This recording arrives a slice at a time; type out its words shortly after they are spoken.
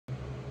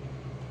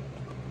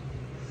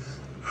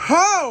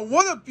Huh,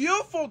 what a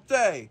beautiful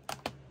day!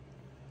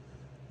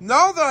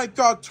 Now that I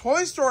got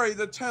Toy Story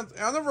the 10th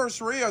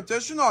Anniversary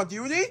Edition on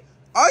DVD,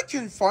 I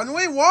can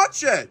finally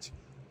watch it!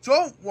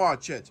 Don't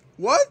watch it.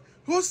 What?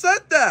 Who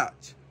said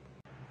that?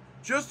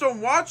 Just don't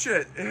watch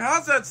it. It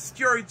has that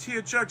scary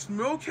THX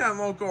Moo Can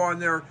logo on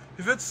there.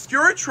 If it's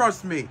scary,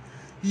 trust me.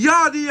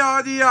 Yada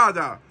yada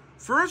yada.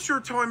 First you're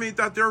telling me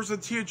that there's a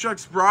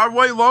THX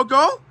Broadway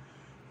logo,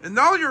 and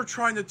now you're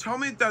trying to tell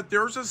me that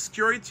there's a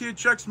scary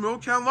THX Moo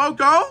Can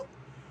logo?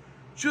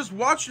 Just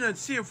watch it and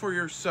see it for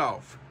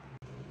yourself.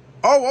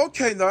 Oh,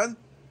 okay then.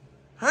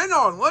 Hang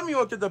on, let me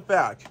look at the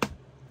back.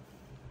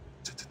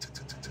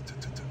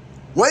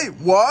 Wait,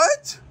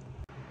 what?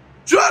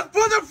 Just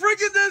put the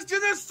freaking disc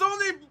in this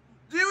Sony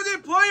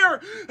DVD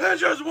player and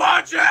just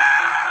watch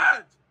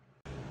it!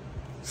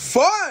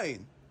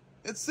 Fine!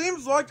 It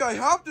seems like I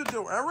have to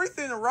do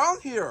everything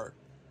around here.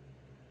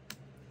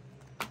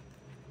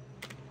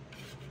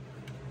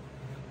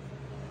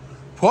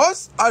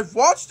 Plus, I've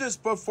watched this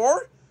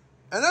before,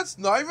 and it's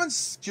not even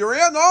scary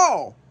at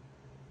all.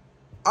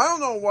 I don't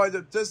know why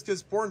the disc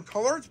is born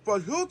colored,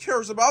 but who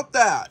cares about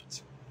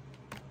that?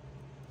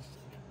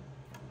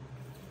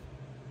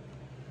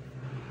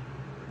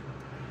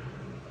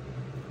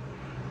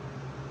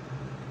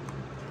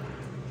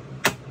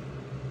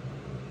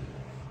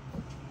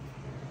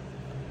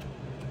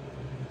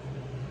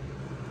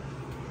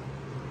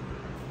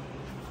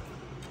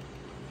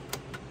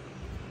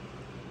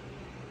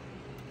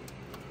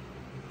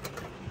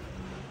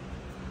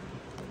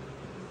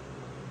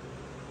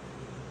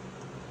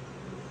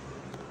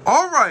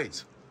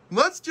 Alright,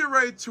 let's get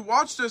ready to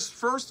watch this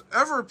first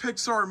ever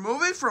Pixar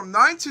movie from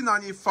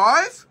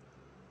 1995.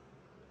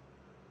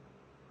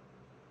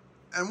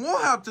 And we'll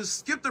have to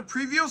skip the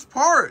previous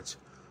part.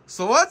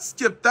 So let's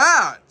skip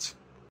that.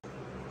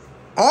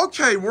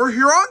 Okay, we're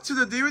here on to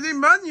the DVD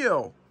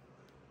menu.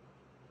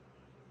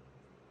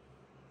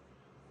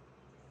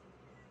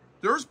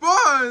 There's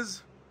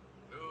Buzz.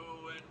 To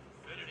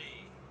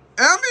infinity.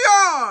 And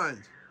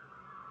beyond.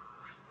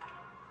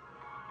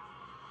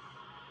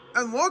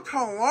 And look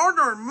how long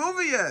our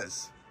movie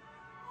is.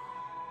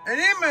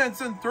 80 minutes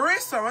and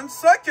 37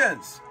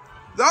 seconds.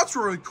 That's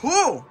really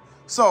cool.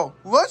 So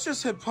let's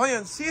just hit play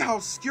and see how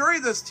scary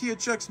this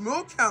THX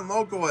Moo Can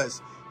logo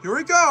is. Here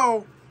we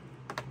go.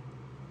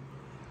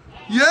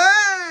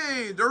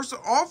 Yay! There's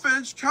an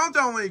all-finished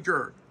countdown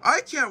leaker.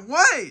 I can't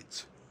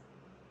wait.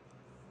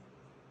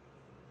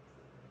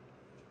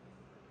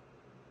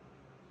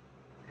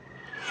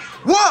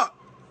 What?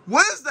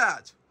 What is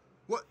that?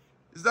 What?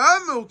 Is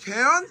that a Moo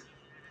Can?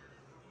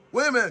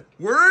 Wait a minute,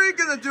 what are you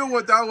gonna do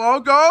with that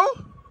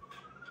logo?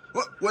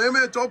 What? Wait a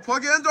minute, don't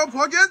plug it in, don't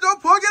plug it in,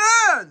 don't plug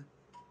it in!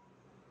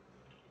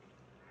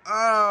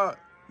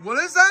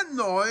 What is that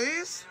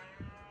noise?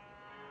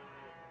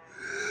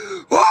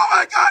 Oh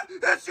my god,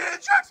 it's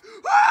THX!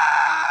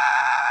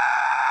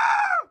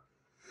 Ah!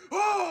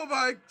 Oh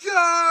my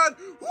god!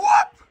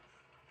 Whoop!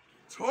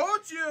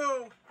 Told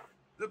you!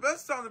 The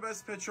best sound, the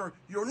best picture.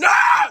 You're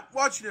not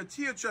watching a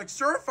THX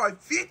certified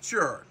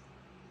feature!